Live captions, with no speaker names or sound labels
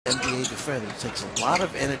NBA defender. It takes a lot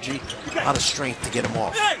of energy, a lot of strength to get him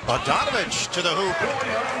off. Bogdanović to the hoop.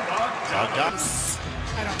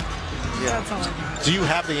 Yeah. That's all I got. Do you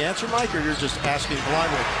have the answer, Mike, or you're just asking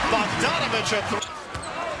blindly? Bogdanović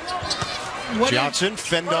Johnson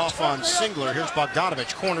fend off on Singler. Here's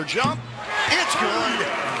Bogdanović, corner jump. It's good.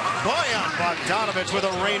 Bojan Bogdanović with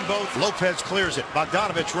a rainbow. Lopez clears it.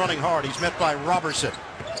 Bogdanović running hard. He's met by Robertson.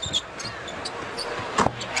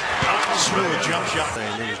 Smooth jump shot.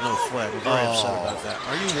 And there's no flag. We're very upset about that.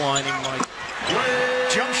 Are you whining, Mike?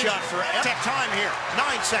 Jump shot for time here.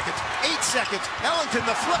 9 seconds, 8 seconds. Ellington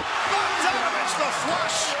the flip. Bogdanović the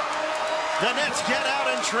flush. The Nets get out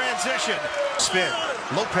in transition. Spin.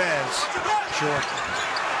 Lopez. Short.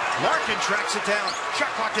 Larkin tracks it down.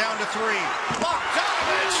 Shot clock down to 3.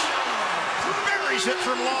 Bogdanović buries it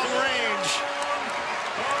from long range.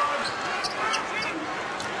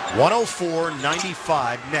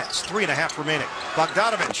 104-95 Nets. 3.5 remaining.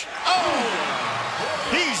 Bogdanović. Oh!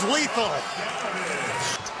 He's lethal.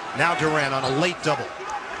 Now Durant on a late double.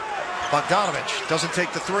 Bogdanović doesn't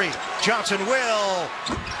take the 3. Johnson will.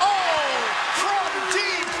 Oh! From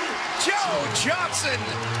deep. Joe Johnson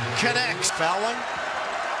connects. Fouling.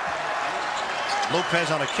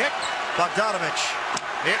 Lopez on a kick. Bogdanović.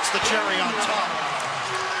 It's the cherry on top.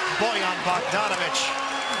 Bojan Bogdanović.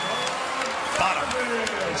 Bottom.